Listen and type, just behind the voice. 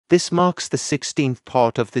This marks the 16th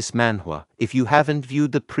part of this manhwa. If you haven't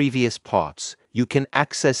viewed the previous parts, you can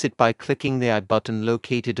access it by clicking the I button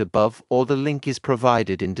located above, or the link is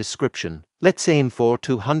provided in description. Let's aim for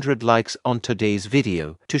 200 likes on today's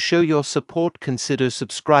video. To show your support, consider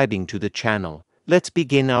subscribing to the channel. Let's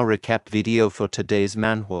begin our recap video for today's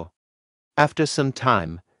manhwa. After some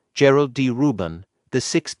time, Gerald D. Reborn, the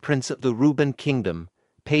 6th prince of the Reborn kingdom,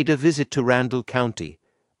 paid a visit to Randall County.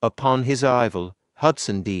 Upon his arrival,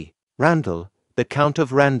 Hudson D. Randall, the Count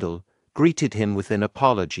of Randall, greeted him with an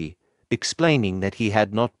apology, explaining that he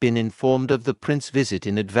had not been informed of the prince's visit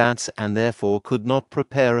in advance and therefore could not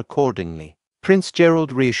prepare accordingly. Prince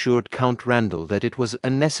Gerald reassured Count Randall that it was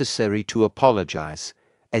unnecessary to apologize,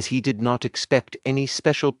 as he did not expect any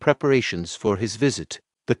special preparations for his visit.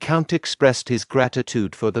 The Count expressed his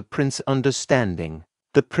gratitude for the prince's understanding.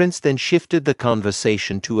 The prince then shifted the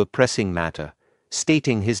conversation to a pressing matter,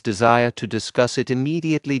 stating his desire to discuss it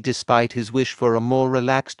immediately despite his wish for a more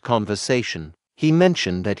relaxed conversation. He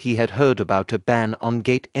mentioned that he had heard about a ban on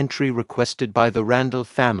gate entry requested by the Randall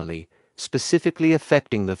family, specifically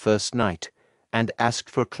affecting the first night, and asked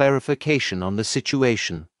for clarification on the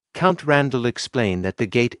situation. Count Randall explained that the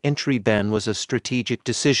gate entry ban was a strategic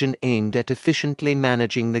decision aimed at efficiently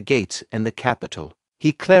managing the gates and the capital.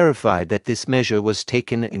 He clarified that this measure was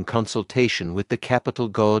taken in consultation with the capital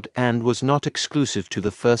guard and was not exclusive to the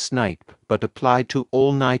first night, but applied to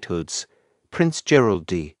all knighthoods. Prince Gerald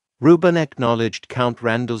D. Reborn acknowledged Count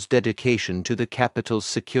Randall's dedication to the capital's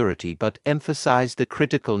security but emphasized the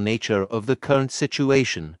critical nature of the current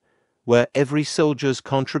situation, where every soldier's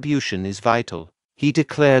contribution is vital. He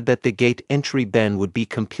declared that the gate entry ban would be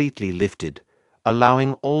completely lifted,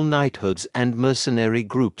 allowing all knighthoods and mercenary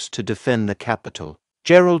groups to defend the capital.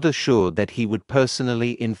 Gerald assured that he would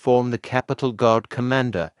personally inform the Capital Guard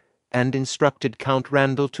commander and instructed Count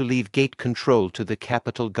Randall to leave gate control to the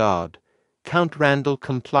Capital Guard. Count Randall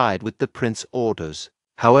complied with the prince's orders.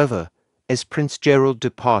 However, as Prince Gerald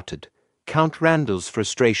departed, Count Randall's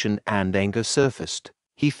frustration and anger surfaced.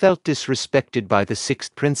 He felt disrespected by the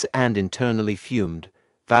 6th prince and internally fumed,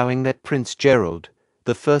 vowing that Prince Gerald,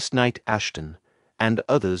 the first Knight Ashton, and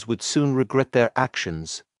others would soon regret their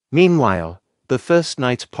actions. Meanwhile, the first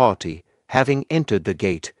Knight's party, having entered the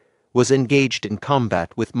gate, was engaged in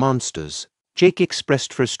combat with monsters. Jake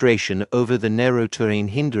expressed frustration over the narrow terrain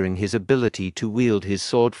hindering his ability to wield his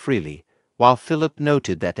sword freely, while Philip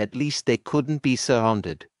noted that at least they couldn't be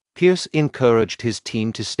surrounded. Pierce encouraged his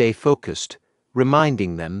team to stay focused,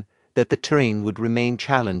 reminding them that the terrain would remain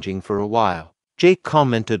challenging for a while. Jake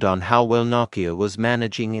commented on how well Nakia was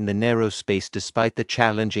managing in the narrow space despite the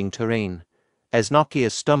challenging terrain. As Nakia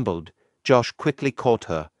stumbled, Josh quickly caught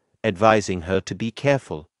her, advising her to be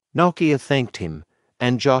careful. Nakia thanked him,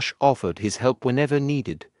 and Josh offered his help whenever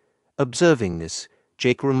needed. Observing this,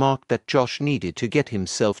 Jake remarked that Josh needed to get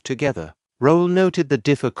himself together. Raul noted the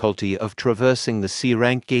difficulty of traversing the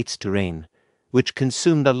C-rank gates terrain, which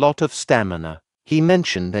consumed a lot of stamina. He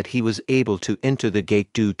mentioned that he was able to enter the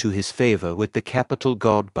gate due to his favor with the Capital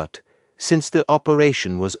Guard, but since the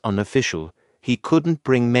operation was unofficial, he couldn't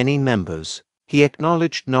bring many members. He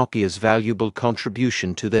acknowledged Nakia's valuable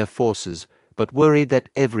contribution to their forces, but worried that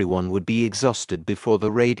everyone would be exhausted before the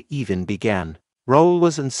raid even began. Raul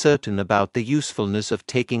was uncertain about the usefulness of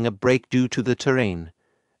taking a break due to the terrain.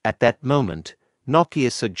 At that moment, Nakia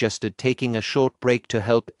suggested taking a short break to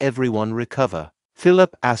help everyone recover.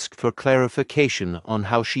 Philip asked for clarification on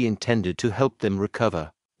how she intended to help them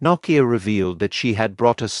recover. Nakia revealed that she had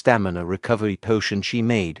brought a stamina recovery potion she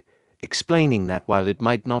made, explaining that while it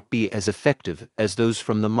might not be as effective as those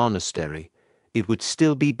from the monastery, it would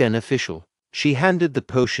still be beneficial. She handed the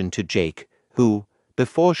potion to Jake, who,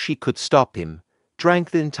 before she could stop him, drank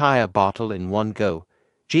the entire bottle in one go.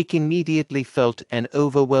 Jake immediately felt an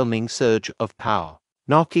overwhelming surge of power.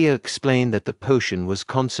 Nakia explained that the potion was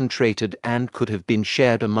concentrated and could have been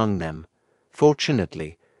shared among them.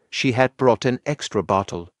 Fortunately, she had brought an extra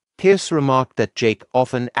bottle. Pierce remarked that Jake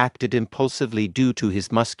often acted impulsively due to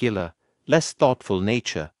his muscular, less thoughtful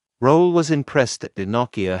nature. Raul was impressed that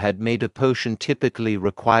Nakia had made a potion typically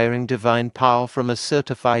requiring divine power from a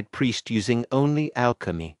certified priest using only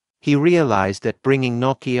alchemy. He realized that bringing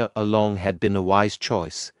Nakia along had been a wise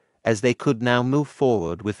choice, as they could now move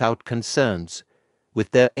forward without concerns.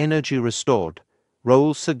 With their energy restored,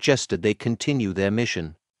 Raul suggested they continue their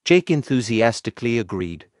mission. Jake enthusiastically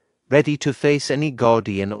agreed, ready to face any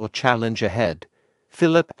guardian or challenge ahead.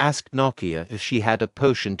 Philip asked Nakia if she had a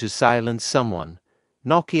potion to silence someone.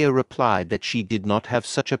 Nakia replied that she did not have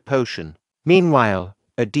such a potion. Meanwhile,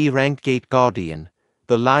 a D-rank gate guardian,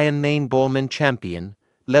 the Lion Mane Borman champion,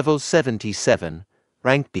 level 77,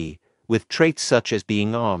 rank B, with traits such as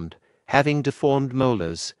being armed, having deformed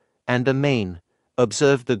molars, and a mane,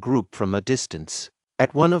 observed the group from a distance.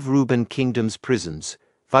 At one of Reuben Kingdom's prisons,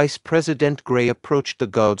 Vice President Gray approached the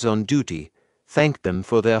guards on duty, thanked them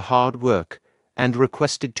for their hard work, and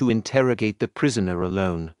requested to interrogate the prisoner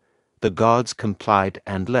alone. The guards complied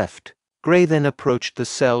and left. Gray then approached the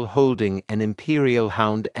cell holding an Imperial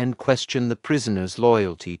Hound and questioned the prisoner's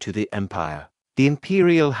loyalty to the Empire. The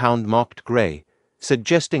Imperial Hound mocked Gray,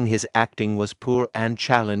 suggesting his acting was poor and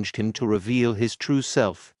challenged him to reveal his true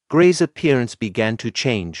self. Gray's appearance began to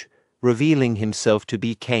change, revealing himself to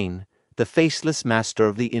be Kane, the faceless master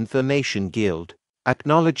of the Information Guild.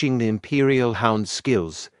 Acknowledging the Imperial Hound's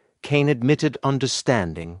skills, Kane admitted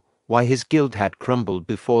understanding why his guild had crumbled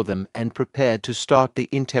before them and prepared to start the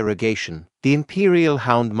interrogation. The Imperial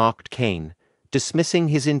Hound mocked Kane, dismissing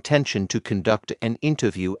his intention to conduct an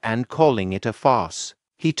interview and calling it a farce.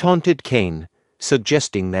 He taunted Kane,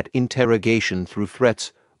 suggesting that interrogation through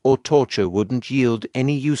threats or torture wouldn't yield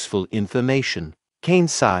any useful information. Kane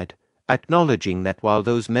sighed, acknowledging that while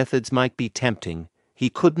those methods might be tempting, he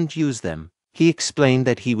couldn't use them. He explained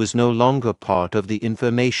that he was no longer part of the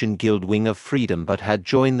Information Guild Wing of Freedom but had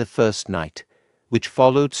joined the First Knight, which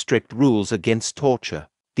followed strict rules against torture.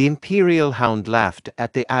 The Imperial Hound laughed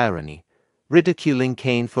at the irony, ridiculing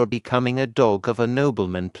Kane for becoming a dog of a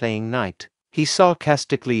nobleman playing knight. He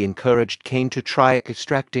sarcastically encouraged Kane to try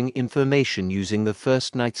extracting information using the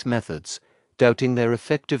First Knight's methods, doubting their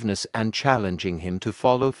effectiveness and challenging him to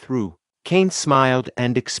follow through. Kane smiled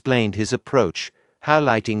and explained his approach,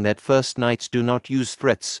 highlighting that First Knights do not use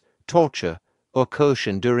threats, torture, or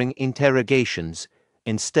coercion during interrogations.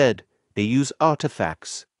 Instead, they use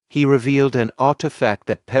artifacts. He revealed an artifact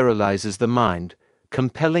that paralyzes the mind,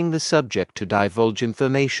 compelling the subject to divulge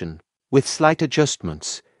information. With slight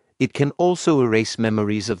adjustments, it can also erase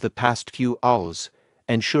memories of the past few hours,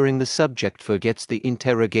 ensuring the subject forgets the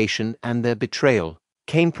interrogation and their betrayal.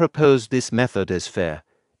 Kane proposed this method as fair,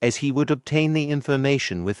 as he would obtain the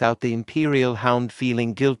information without the Imperial Hound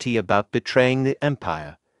feeling guilty about betraying the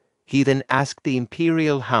Empire. He then asked the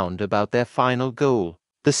Imperial Hound about their final goal.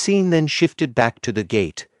 The scene then shifted back to the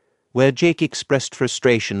gate, where Jake expressed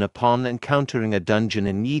frustration upon encountering a dungeon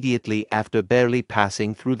immediately after barely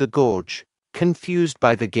passing through the gorge. Confused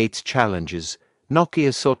by the gate's challenges,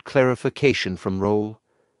 Nokia sought clarification from Raul.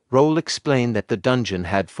 Raul explained that the dungeon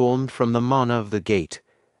had formed from the mana of the gate,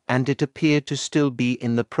 and it appeared to still be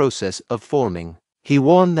in the process of forming. He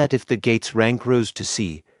warned that if the gate's rank rose to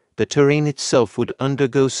C, the terrain itself would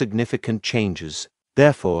undergo significant changes.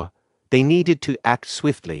 Therefore, they needed to act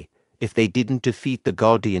swiftly. If they didn't defeat the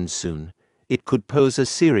Guardians soon, it could pose a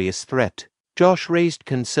serious threat. Josh raised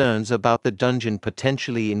concerns about the dungeon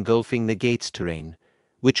potentially engulfing the gate's terrain,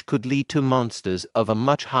 which could lead to monsters of a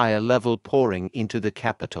much higher level pouring into the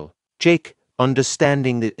capital. Jake,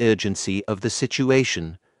 understanding the urgency of the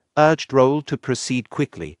situation, urged Raul to proceed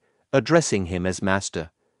quickly, addressing him as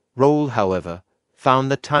master. Raul, however,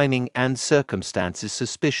 found the timing and circumstances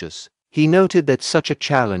suspicious. He noted that such a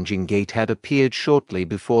challenging gate had appeared shortly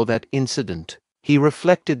before that incident. He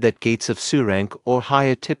reflected that gates of C rank or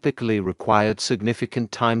higher typically required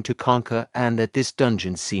significant time to conquer and that this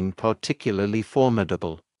dungeon seemed particularly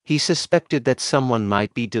formidable. He suspected that someone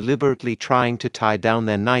might be deliberately trying to tie down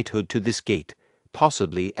their knighthood to this gate,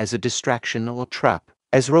 possibly as a distraction or trap.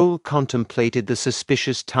 As Raul contemplated the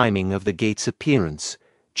suspicious timing of the gate's appearance,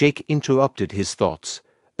 Jake interrupted his thoughts,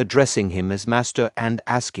 addressing him as master and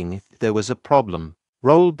asking if there was a problem.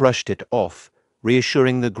 Raul brushed it off,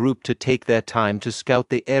 reassuring the group to take their time to scout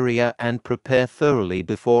the area and prepare thoroughly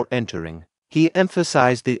before entering. He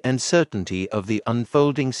emphasized the uncertainty of the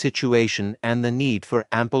unfolding situation and the need for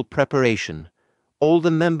ample preparation. All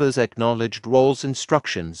the members acknowledged Raul's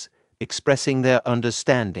instructions, expressing their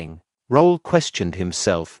understanding. Raul questioned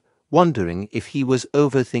himself, wondering if he was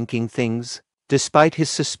overthinking things. Despite his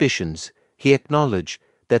suspicions, he acknowledged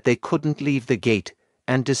that they couldn't leave the gate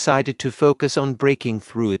and decided to focus on breaking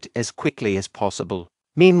through it as quickly as possible.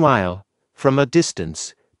 Meanwhile, from a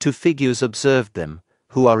distance, two figures observed them,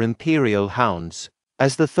 who are Imperial Hounds.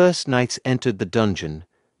 As the First Knights entered the dungeon,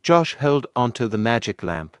 Josh held onto the magic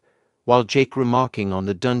lamp, while Jake remarking on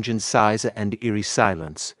the dungeon's size and eerie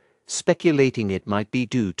silence, speculating it might be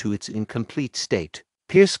due to its incomplete state.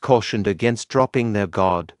 Pierce cautioned against dropping their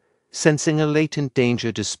guard, sensing a latent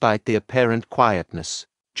danger despite the apparent quietness.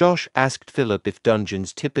 Josh asked Philip if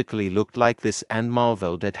dungeons typically looked like this and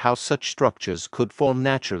marveled at how such structures could form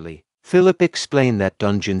naturally. Philip explained that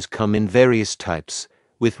dungeons come in various types,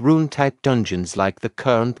 with rune-type dungeons like the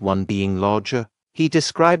current one being larger. He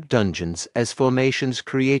described dungeons as formations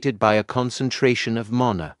created by a concentration of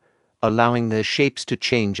mana, allowing their shapes to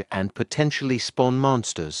change and potentially spawn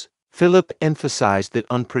monsters. Philip emphasized the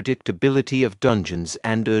unpredictability of dungeons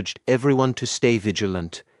and urged everyone to stay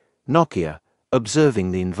vigilant. Nokia,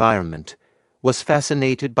 observing the environment, was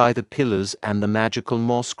fascinated by the pillars and the magical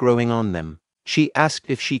moss growing on them. She asked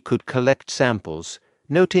if she could collect samples,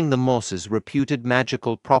 noting the moss's reputed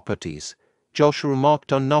magical properties. Josh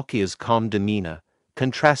remarked on Nokia's calm demeanor,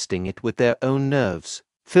 contrasting it with their own nerves.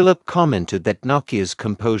 Philip commented that Nokia's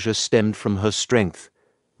composure stemmed from her strength.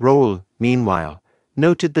 Raul, meanwhile,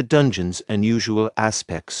 noted the dungeon's unusual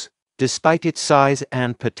aspects. Despite its size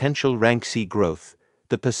and potential rank C growth,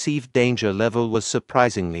 the perceived danger level was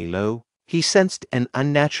surprisingly low. He sensed an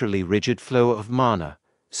unnaturally rigid flow of mana,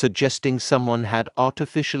 suggesting someone had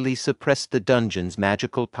artificially suppressed the dungeon's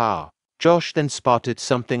magical power. Josh then spotted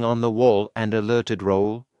something on the wall and alerted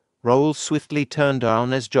Raul. Raul swiftly turned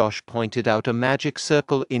down as Josh pointed out a magic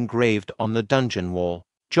circle engraved on the dungeon wall.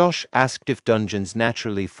 Josh asked if dungeons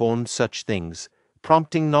naturally formed such things,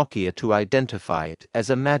 prompting Nokia to identify it as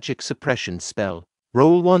a magic suppression spell.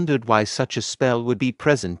 Raul wondered why such a spell would be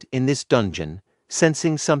present in this dungeon.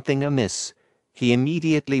 Sensing something amiss, he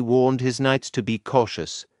immediately warned his knights to be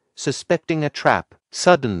cautious, suspecting a trap.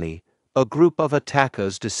 Suddenly, a group of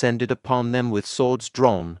attackers descended upon them with swords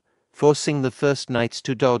drawn, forcing the first knights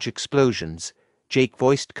to dodge explosions. Jake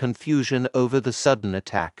voiced confusion over the sudden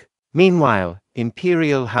attack. Meanwhile,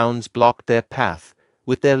 Imperial hounds blocked their path,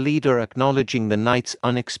 with their leader acknowledging the knights'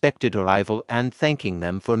 unexpected arrival and thanking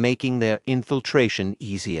them for making their infiltration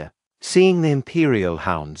easier. Seeing the Imperial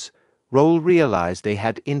hounds, Raul realized they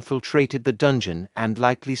had infiltrated the dungeon and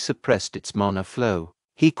likely suppressed its mana flow.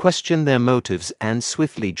 He questioned their motives and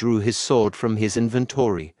swiftly drew his sword from his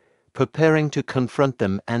inventory, preparing to confront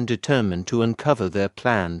them and determined to uncover their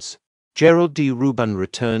plans. Gerald D. Reuben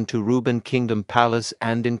returned to Reuben Kingdom Palace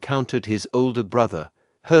and encountered his older brother,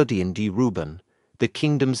 Herdian D. Reuben, the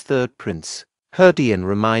kingdom's third prince. Herdian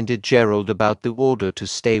reminded Gerald about the order to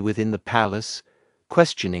stay within the palace,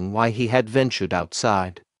 questioning why he had ventured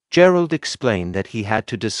outside. Gerald explained that he had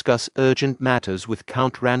to discuss urgent matters with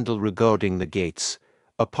Count Randall regarding the gates,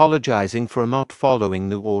 apologizing for not following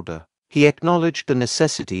the order. He acknowledged the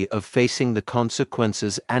necessity of facing the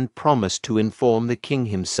consequences and promised to inform the king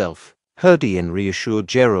himself. Herdian reassured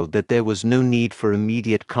Gerald that there was no need for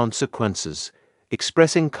immediate consequences,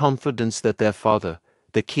 expressing confidence that their father,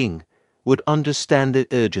 the king, would understand the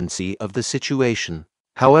urgency of the situation.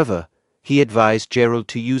 However, he advised Gerald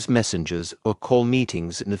to use messengers or call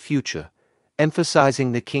meetings in the future,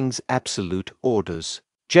 emphasizing the king's absolute orders.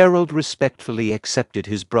 Gerald respectfully accepted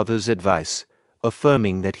his brother's advice,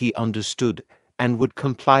 affirming that he understood and would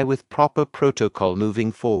comply with proper protocol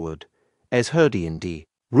moving forward. As Herdian D.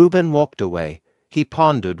 Reuben walked away, he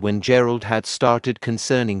pondered when Gerald had started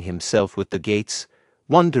concerning himself with the gates,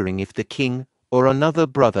 wondering if the king or another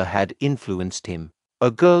brother had influenced him. A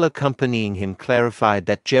girl accompanying him clarified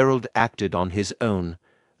that Gerald acted on his own,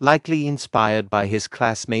 likely inspired by his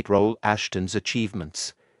classmate Raul Ashton's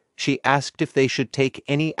achievements. She asked if they should take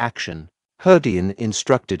any action. Herdian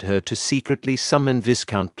instructed her to secretly summon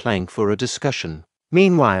Viscount Plank for a discussion.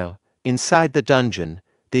 Meanwhile, inside the dungeon,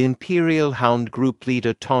 the Imperial Hound group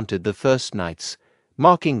leader taunted the First Knights,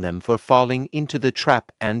 mocking them for falling into the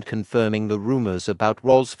trap and confirming the rumors about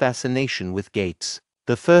Raul's fascination with gates.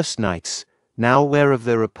 The First Knights, now aware of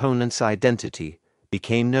their opponent's identity,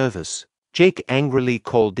 became nervous. Jake angrily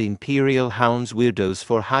called the Imperial Hounds weirdos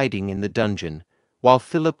for hiding in the dungeon, while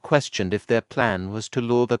Philip questioned if their plan was to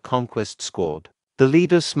lure the Conquest Squad. The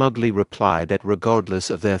leader smugly replied that regardless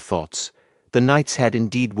of their thoughts, the knights had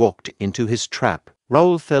indeed walked into his trap.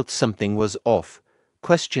 Raul felt something was off,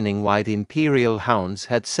 questioning why the Imperial Hounds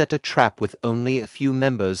had set a trap with only a few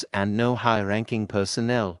members and no high-ranking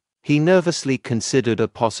personnel. He nervously considered a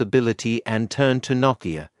possibility and turned to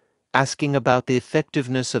Nokia, asking about the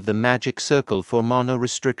effectiveness of the magic circle for mana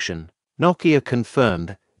restriction. Nokia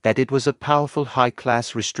confirmed that it was a powerful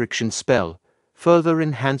high-class restriction spell, further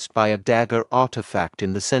enhanced by a dagger artifact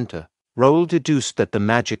in the center. Raul deduced that the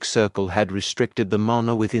magic circle had restricted the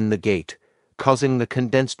mana within the gate, causing the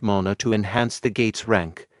condensed mana to enhance the gate's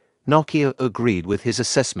rank. Nokia agreed with his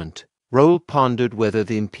assessment. Raul pondered whether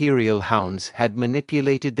the Imperial Hounds had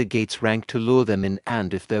manipulated the gate's rank to lure them in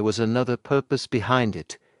and if there was another purpose behind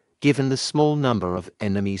it, given the small number of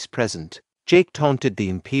enemies present. Jake taunted the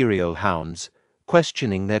Imperial Hounds,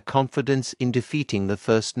 questioning their confidence in defeating the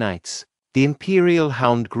First Knights. The Imperial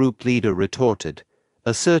Hound group leader retorted,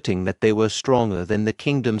 asserting that they were stronger than the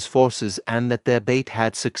kingdom's forces and that their bait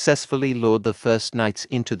had successfully lured the First Knights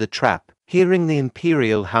into the trap. Hearing the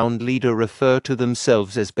Imperial Hound leader refer to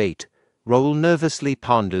themselves as bait, Raul nervously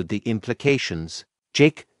pondered the implications.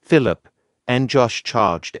 Jake, Philip and Josh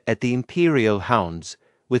charged at the Imperial Hounds,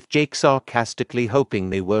 with Jake sarcastically hoping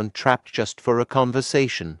they weren't trapped just for a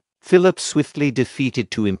conversation. Philip swiftly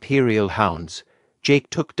defeated 2 Imperial Hounds, Jake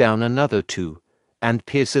took down another 2, and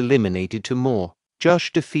Pierce eliminated 2 more.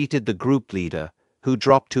 Josh defeated the group leader, who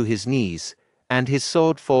dropped to his knees, and his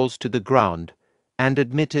sword falls to the ground, and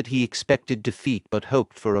admitted he expected defeat but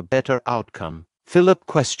hoped for a better outcome. Philip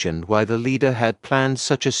questioned why the leader had planned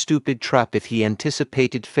such a stupid trap if he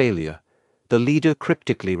anticipated failure. The leader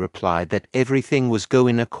cryptically replied that everything was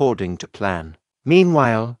going according to plan.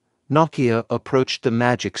 Meanwhile, Nokia approached the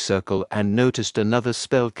magic circle and noticed another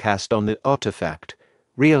spell cast on the artifact,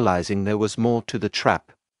 realizing there was more to the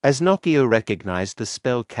trap. As Nokia recognized the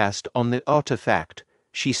spell cast on the artifact,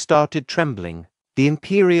 she started trembling. The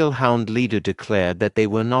Imperial Hound leader declared that they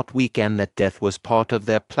were not weak and that death was part of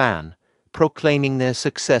their plan, proclaiming their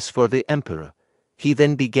success for the Emperor. He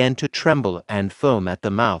then began to tremble and foam at the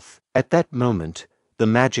mouth. At that moment, the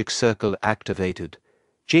magic circle activated.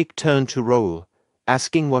 Jake turned to Raul,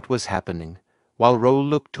 asking what was happening, while Raul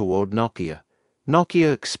looked toward Nokia.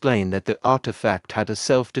 Nokia explained that the artifact had a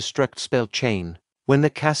self-destruct spell chain. When the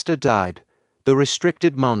caster died, the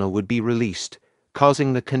restricted mana would be released,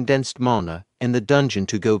 causing the condensed mana in the dungeon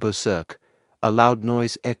to go berserk. A loud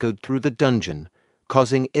noise echoed through the dungeon,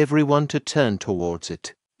 causing everyone to turn towards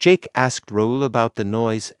it. Jake asked Raul about the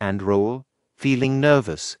noise, and Raul, feeling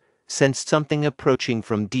nervous, sensed something approaching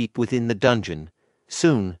from deep within the dungeon.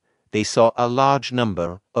 Soon, they saw a large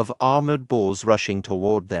number of armored boars rushing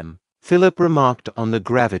toward them. Philip remarked on the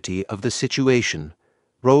gravity of the situation.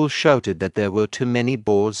 Raul shouted that there were too many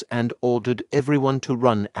boars and ordered everyone to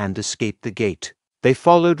run and escape the gate. They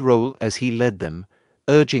followed Raul as he led them,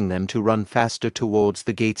 urging them to run faster towards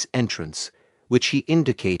the gate's entrance, which he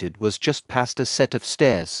indicated was just past a set of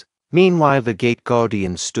stairs. Meanwhile, the gate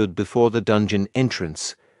guardian stood before the dungeon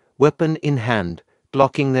entrance, weapon in hand,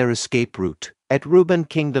 blocking their escape route. At Reborn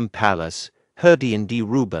Kingdom Palace, Herdian D.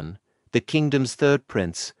 Reborn, the kingdom's 3rd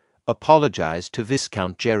prince, apologized to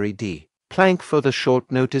Viscount Jerry D. Plank for the short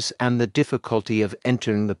notice and the difficulty of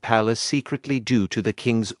entering the palace secretly due to the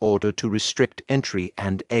king's order to restrict entry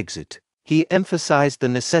and exit. He emphasized the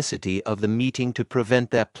necessity of the meeting to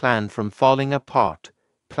prevent their plan from falling apart.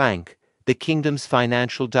 Plank, the kingdom's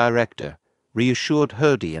financial director, reassured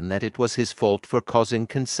Herdian that it was his fault for causing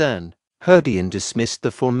concern. Herdian dismissed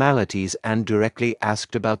the formalities and directly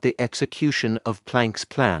asked about the execution of Plank's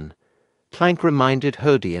plan. Plank reminded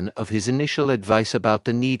Herdian of his initial advice about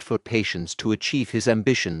the need for patience to achieve his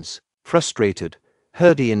ambitions. Frustrated,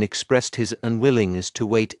 Herdian expressed his unwillingness to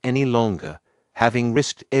wait any longer, having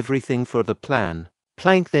risked everything for the plan.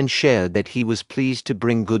 Plank then shared that he was pleased to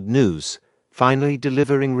bring good news, finally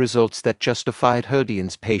delivering results that justified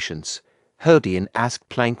Herdian's patience. Herdian asked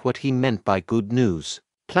Plank what he meant by good news.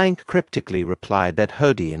 Plank cryptically replied that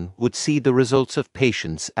Herdian would see the results of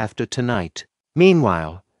patience after tonight.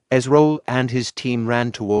 Meanwhile, as Raul and his team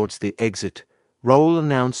ran towards the exit, Raul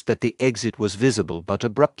announced that the exit was visible but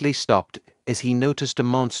abruptly stopped as he noticed a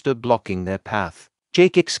monster blocking their path.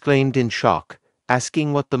 Jake exclaimed in shock,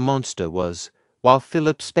 asking what the monster was, while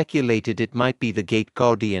Philip speculated it might be the gate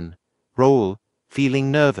guardian. Raul,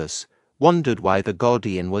 feeling nervous, wondered why the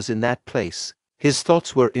guardian was in that place. His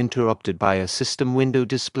thoughts were interrupted by a system window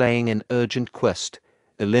displaying an urgent quest: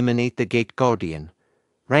 eliminate the gate guardian.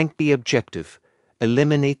 Rank B objective: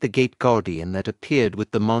 eliminate the gate guardian that appeared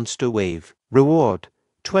with the monster wave. Reward: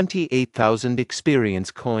 28,000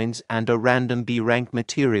 experience coins and a random B rank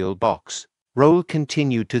material box. Raul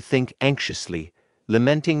continued to think anxiously,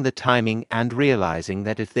 lamenting the timing and realizing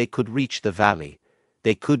that if they could reach the valley,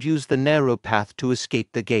 they could use the narrow path to escape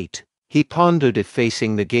the gate. He pondered if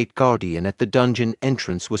facing the gate guardian at the dungeon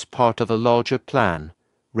entrance was part of a larger plan,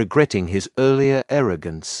 regretting his earlier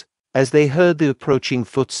arrogance. As they heard the approaching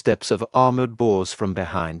footsteps of armored boars from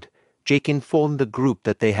behind, Jake informed the group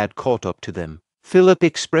that they had caught up to them. Philip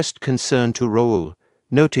expressed concern to Raul,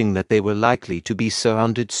 noting that they were likely to be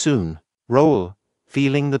surrounded soon. Raul,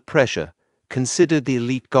 feeling the pressure, considered the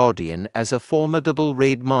elite guardian as a formidable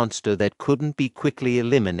raid monster that couldn't be quickly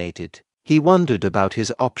eliminated. He wondered about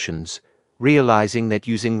his options, realizing that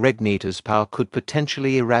using Regnator's power could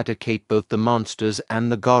potentially eradicate both the monsters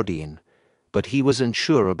and the guardian, but he was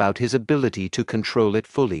unsure about his ability to control it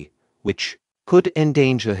fully, which could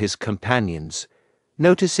endanger his companions.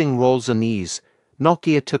 Noticing Raul's unease,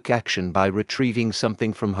 Nokia took action by retrieving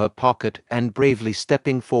something from her pocket and bravely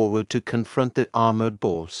stepping forward to confront the armored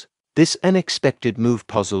boars. This unexpected move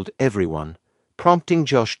puzzled everyone, prompting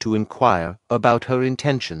Josh to inquire about her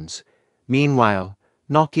intentions. Meanwhile,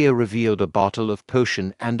 Nokia revealed a bottle of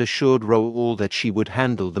potion and assured Raul that she would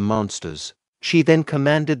handle the monsters. She then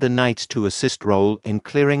commanded the knights to assist Raul in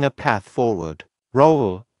clearing a path forward.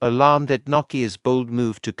 Raul, alarmed at Nokia's bold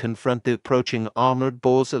move to confront the approaching armored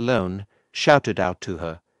boars alone, shouted out to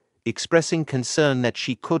her, expressing concern that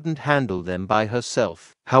she couldn't handle them by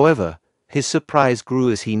herself. However, his surprise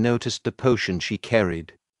grew as he noticed the potion she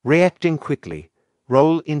carried. Reacting quickly,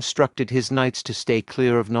 Raul instructed his knights to stay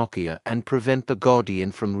clear of Nokia and prevent the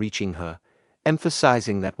Guardian from reaching her,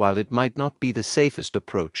 emphasizing that while it might not be the safest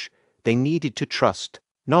approach, they needed to trust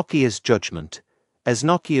Nokia's judgment. As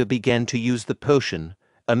Nokia began to use the potion,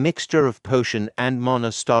 a mixture of potion and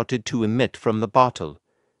mana started to emit from the bottle.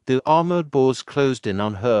 The armored boars closed in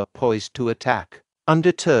on her, poised to attack.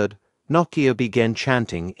 Undeterred, Nokia began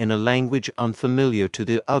chanting in a language unfamiliar to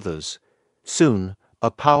the others. Soon, a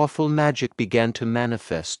powerful magic began to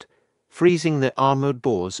manifest, freezing the armored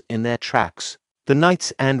boars in their tracks. The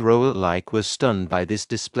knights and Raul alike were stunned by this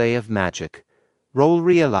display of magic. Raul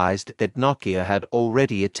realized that Nokia had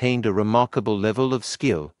already attained a remarkable level of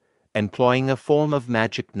skill, employing a form of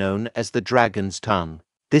magic known as the Dragon's Tongue.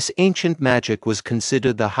 This ancient magic was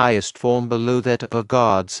considered the highest form below that of a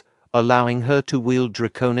god's, allowing her to wield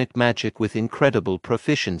draconic magic with incredible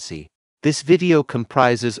proficiency. This video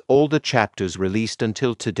comprises all the chapters released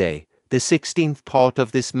until today. The 16th part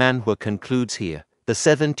of this manhwa concludes here. The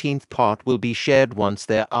 17th part will be shared once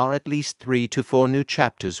there are at least 3 to 4 new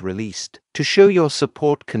chapters released. To show your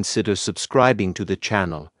support, consider subscribing to the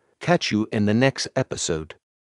channel. Catch you in the next episode.